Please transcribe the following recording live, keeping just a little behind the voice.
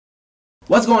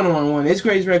What's going on, everyone? It's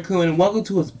Crazy Raccoon, and welcome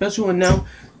to a special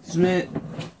announcement.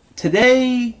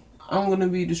 Today, I'm going to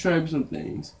be describing some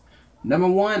things. Number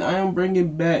one, I am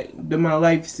bringing back the My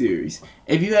Life series.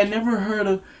 If you had never heard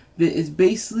of it, it's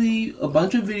basically a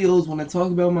bunch of videos when I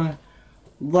talk about my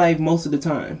life most of the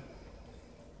time.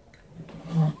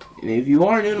 And if you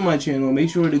aren't new to my channel,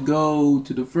 make sure to go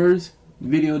to the first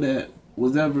video that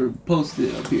was ever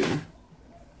posted up here.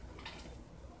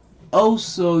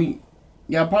 Also,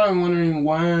 y'all probably wondering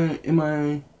why am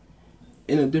I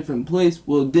in a different place.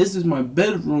 Well, this is my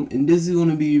bedroom, and this is going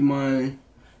to be my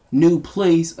new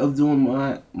place of doing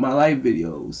my live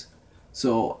videos.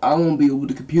 So I won't be over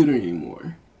the computer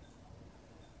anymore.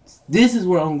 This is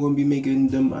where I'm going to be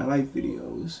making my live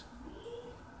videos.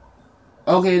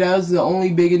 Okay, that was the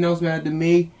only big announcement I had to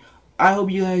make. I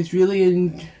hope you guys really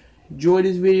enjoyed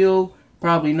this video.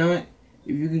 Probably not.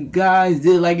 If you guys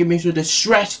did like it, make sure to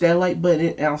scratch that like button.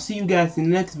 And I'll see you guys in the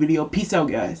next video. Peace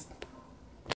out, guys.